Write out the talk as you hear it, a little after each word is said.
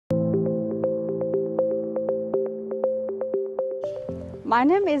My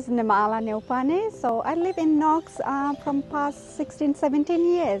name is Nimala Neupane. So I live in Knox from past 16-17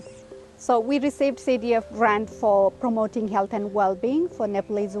 years. So we received CDF grant for promoting health and well-being for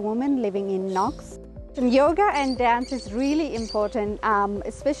Nepalese women living in Knox. Yoga and dance is really important,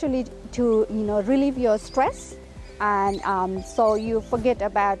 especially to relieve your stress, and so you forget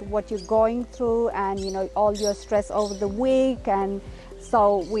about what you're going through and all your stress over the week, and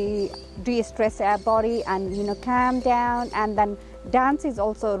so we de-stress our body and calm down. And then dance is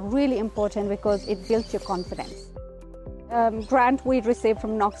also really important because it builds your confidence. Grant we received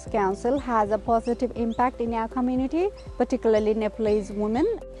from Knox Council has a positive impact in our community, particularly Nepalese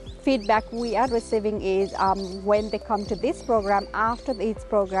women. Feedback we are receiving is when they come to this program, after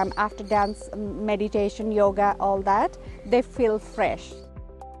dance, meditation, yoga, all that, they feel fresh.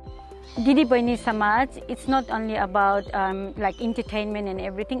 Didi Bahini Samaj, it's not only about like entertainment and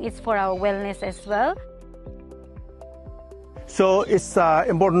everything, it's for our wellness as well. So it's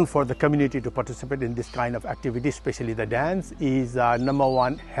important for the community to participate in this kind of activity, especially the dance. Is number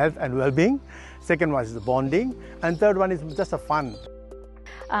one, health and well-being. Second one is the bonding, and third one is just a fun.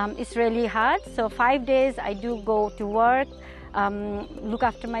 It's really hard. So 5 days I do go to work, look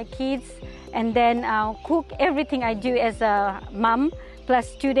after my kids, and then cook everything I do as a mom, plus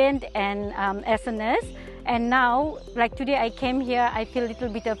student, and as a nurse. And now, like today I came here, I feel a little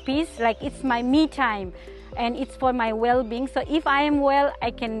bit of peace, like it's my me time. And it's for my well-being. So if I am well, I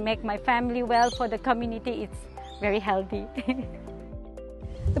can make my family well. For the community, it's very healthy.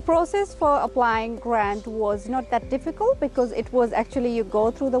 The process for applying grant was not that difficult because it was actually you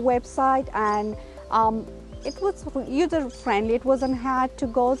go through the website, and it was user-friendly. It wasn't hard to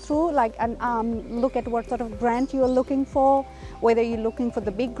go through and look at what sort of grant you are looking for, whether you're looking for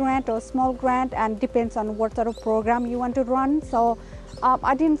the big grant or small grant, and depends on what sort of program you want to run. So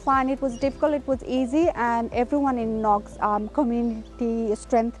I didn't find it was difficult. It was easy, and everyone in Knox community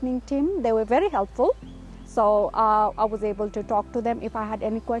strengthening team, they were very helpful. So I was able to talk to them if I had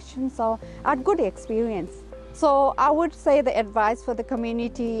any questions. So I had good experience. So I would say the advice for the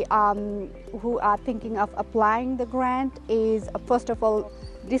community who are thinking of applying the grant is, first of all,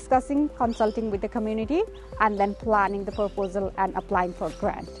 consulting with the community, and then planning the proposal and applying for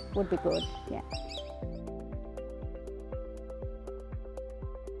grant would be good. Yeah.